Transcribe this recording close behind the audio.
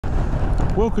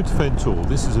Welcome to Fentor.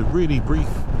 This is a really brief,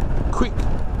 quick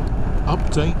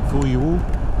update for you all.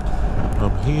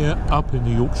 I'm here up in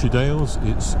the Yorkshire Dales.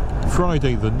 It's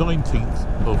Friday the 19th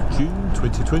of June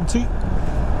 2020.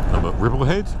 I'm at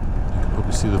Ribblehead. You can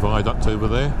probably see the viaduct over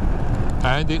there.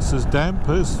 And it's as damp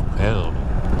as hell.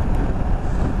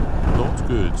 Not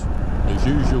good. As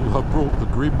usual, I've brought the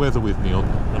grim weather with me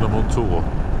when I'm on tour.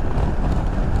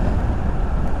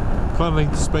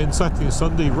 Planning to spend Saturday and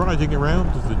Sunday riding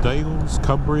around the Dales,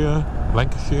 Cumbria,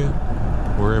 Lancashire,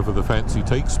 wherever the fancy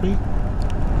takes me.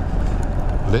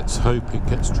 Let's hope it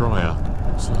gets drier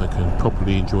so I can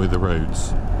properly enjoy the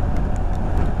roads.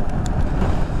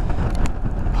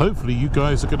 Hopefully you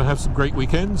guys are going to have some great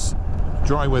weekends.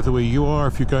 Dry weather where you are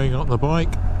if you're going out on the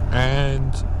bike,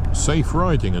 and safe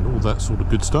riding and all that sort of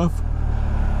good stuff.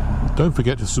 Don't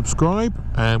forget to subscribe,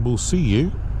 and we'll see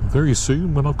you very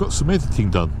soon when I've got some editing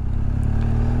done.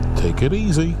 Take it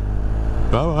easy.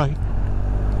 Bye bye.